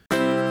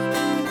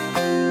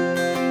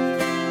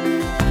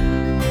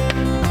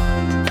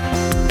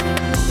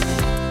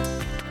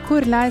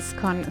Hvordan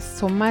kan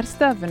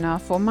sommerstevnene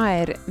få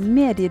mer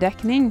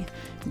mediedekning?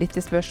 Dette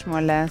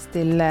spørsmålet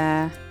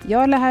stiller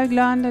Jarle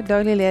Haugland,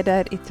 daglig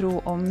leder i Tro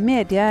og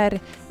Medier,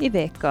 i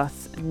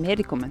vekas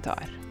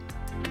mediekommentar.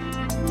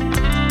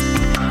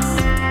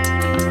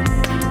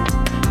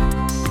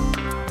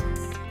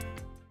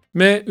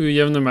 Med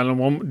ujevne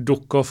mellomrom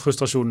dukker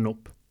frustrasjonen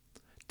opp.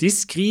 De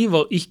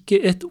skriver ikke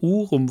et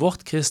ord om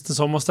vårt kristne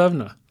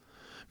sommerstevne.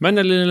 Men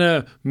den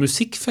lille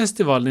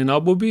musikkfestivalen i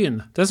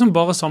nabobyen, det som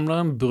bare samler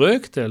en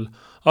brøkdel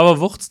av hva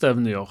vårt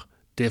stevne gjør,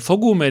 det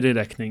får god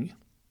mediedekning.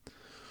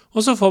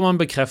 Og så får man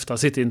bekreftet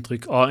sitt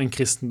inntrykk av en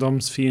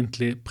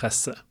kristendomsfiendtlig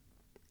presse.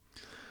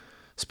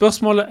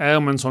 Spørsmålet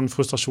er om en sånn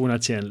frustrasjon er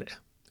tjenlig.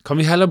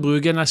 Kan vi heller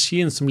bruke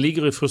energien som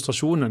ligger i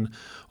frustrasjonen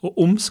og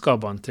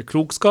omskape den til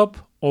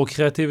klokskap og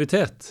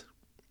kreativitet?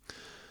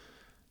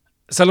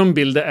 Selv om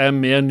bildet er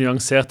mer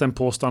nyansert enn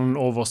påstanden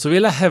over, så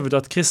vil jeg hevde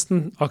at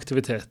kristen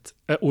aktivitet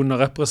er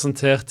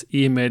underrepresentert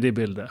i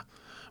mediebildet,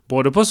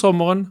 både på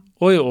sommeren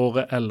og i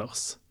året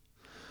ellers.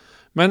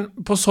 Men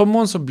på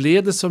sommeren så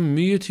blir det så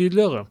mye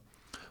tydeligere,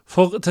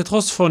 for til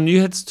tross for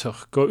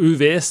nyhetstørk og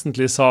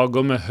uvesentlige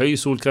saker med høy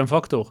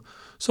solkremfaktor,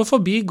 så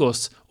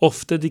forbigås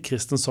ofte de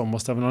kristne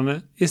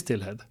sommerstevnene i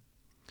stillhet.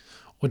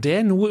 Og det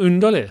er noe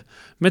underlig,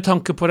 med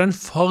tanke på den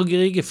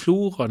fargerike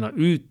floraen av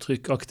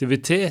uttrykk,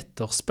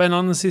 aktiviteter,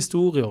 spennende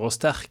historier og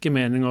sterke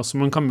meninger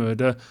som man kan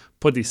møte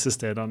på disse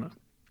stedene.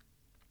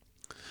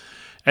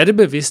 Er det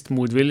bevisst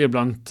motvilje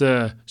blant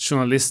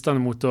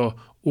journalistene mot å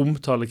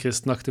omtale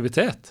kristen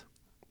aktivitet?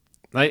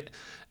 Nei,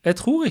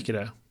 jeg tror ikke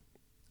det.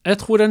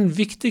 Jeg tror den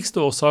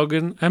viktigste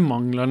årsaken er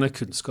manglende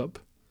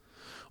kunnskap.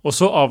 Og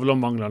så avler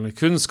manglende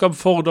kunnskap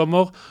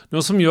fordommer,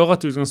 noe som gjør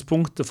at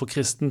utgangspunktet for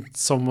kristent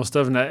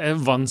sommerstevne er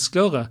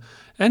vanskeligere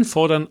enn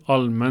for den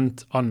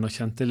allment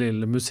anerkjente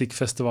lille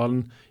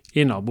musikkfestivalen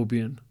i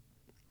nabobyen.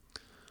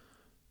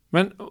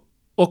 Men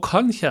hva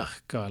kan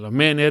kirka, eller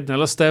menigheten,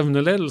 eller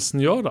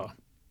stevneledelsen gjøre da?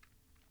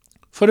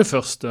 For det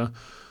første,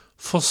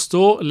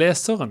 forstå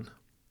leseren.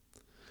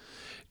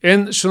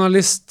 En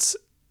journalist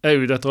er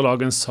ute etter å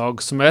lage en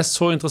sak som er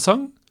så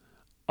interessant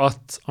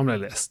at han ble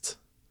lest.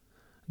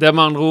 Det er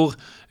med andre ord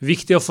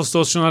viktig å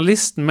forstå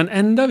journalisten, men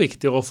enda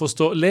viktigere å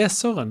forstå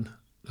leseren.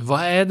 Hva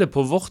er det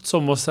på vårt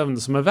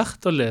sommerstevne som er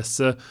verdt å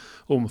lese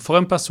om for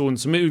en person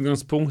som i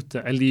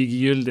utgangspunktet er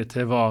likegyldig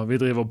til hva vi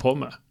driver på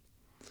med?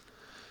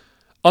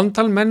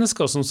 Antall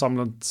mennesker som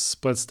samles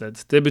på et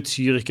sted, det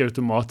betyr ikke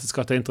automatisk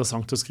at det er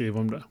interessant å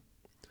skrive om det.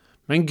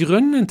 Men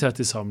grunnen til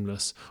at de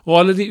samles,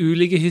 og alle de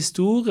ulike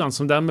historiene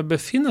som dermed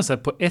befinner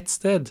seg på ett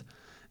sted,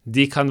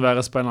 de kan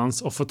være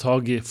spennende å få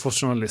tag i for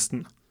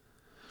journalisten.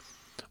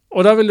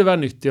 Og da vil det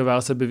være nyttig å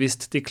være seg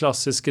bevisst de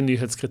klassiske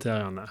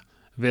nyhetskriteriene: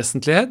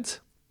 vesentlighet,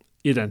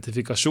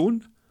 identifikasjon,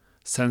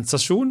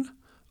 sensasjon,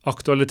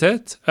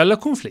 aktualitet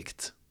eller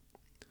konflikt.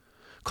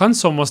 Kan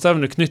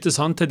sommerstevne knyttes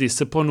an til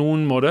disse på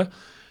noen måte?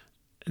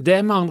 Det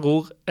er med andre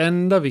ord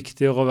enda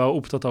viktigere å være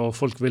opptatt av hva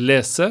folk vil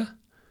lese,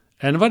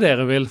 enn hva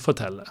dere vil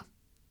fortelle.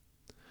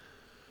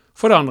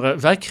 For det andre,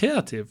 vær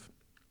kreativ.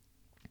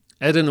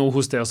 Er det noe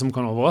hos dere som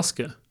kan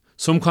overraske?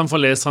 Som kan få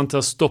leseren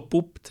til å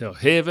stoppe opp, til å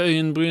heve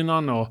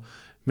øyenbrynene og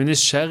med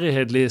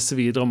nysgjerrighet lese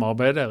videre om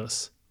arbeidet deres?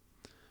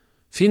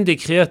 Finn de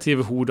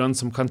kreative hodene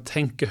som kan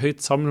tenke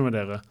høyt sammen med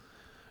dere.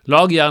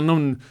 Lag gjerne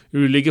noen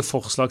ulike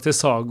forslag til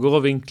sager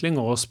og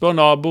vinklinger, og spør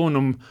naboen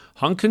om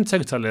han kunne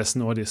tenkt seg å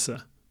lese noe av disse.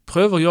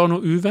 Prøv å gjøre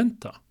noe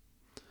uventet.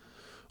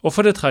 Og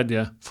for det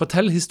tredje,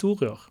 fortell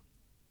historier.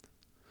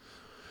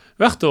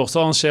 Hvert år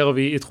så arrangerer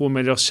vi i Tro og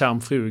Mediers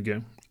skjermfri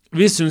uke.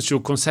 Vi synes jo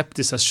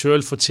konseptet i seg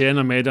selv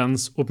fortjener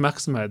medienes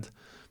oppmerksomhet,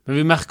 men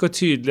vi merker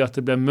tydelig at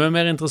det blir mye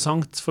mer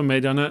interessant for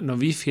mediene når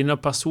vi finner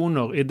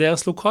personer i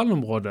deres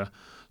lokalområde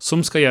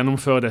som skal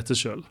gjennomføre dette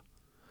selv.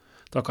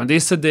 Da kan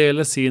disse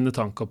dele sine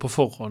tanker på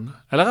forhånd,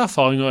 eller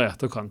erfaringer i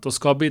etterkant, og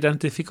skape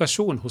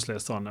identifikasjon hos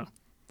leserne.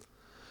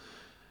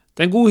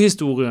 Den gode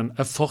historien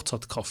er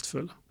fortsatt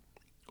kraftfull,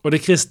 og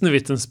det kristne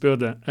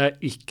vitnesbyrdet er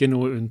ikke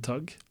noe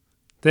unntak.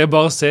 Det er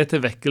bare å se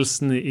til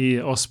vekkelsen i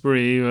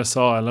Osbury i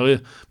USA, eller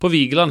på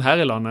Vigeland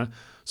her i landet,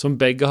 som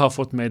begge har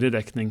fått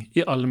mediedekning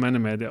i allmenne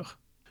medier.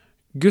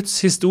 Guds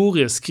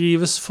historie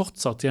skrives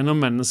fortsatt gjennom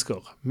mennesker,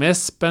 med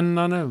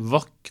spennende,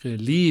 vakre,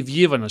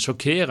 livgivende,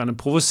 sjokkerende,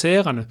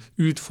 provoserende,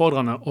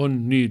 utfordrende og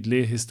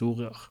nydelige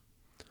historier.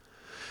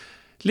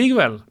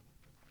 Likevel,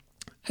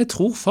 jeg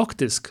tror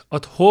faktisk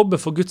at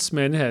håpet for Guds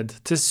menighet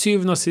til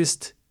syvende og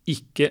sist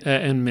ikke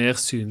er en mer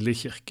synlig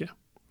kirke.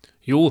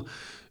 Jo,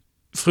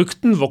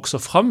 frukten vokser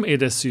fram i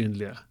det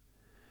synlige.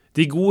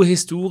 De gode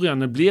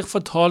historiene blir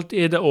fortalt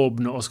i det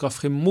åpne og skal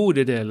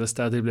frimodig deles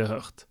der de blir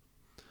hørt.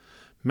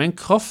 Men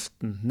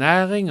kraften,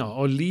 næringa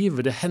og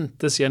livet det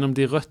hentes gjennom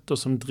de røtter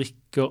som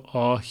drikker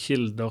av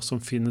kilder som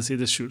finnes i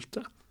det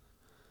skjulte.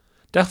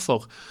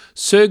 Derfor,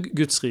 søk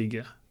Guds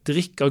rike,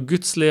 drikk av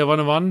Guds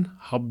levende vann,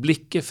 ha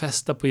blikket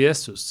festet på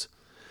Jesus.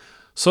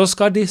 Så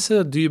skal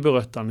disse dype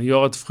røttene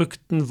gjøre at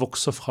frukten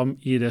vokser fram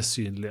i det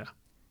synlige.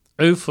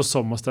 Også for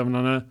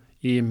sommerstevnene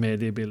i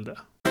mediebildet.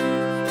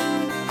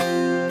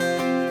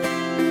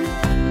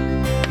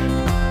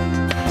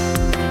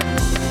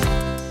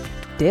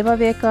 Det var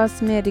vekas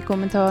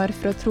mediekommentar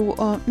fra Tro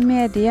og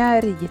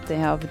Medier, gitt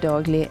av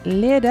daglig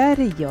leder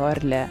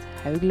Jarle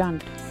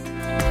Haugland.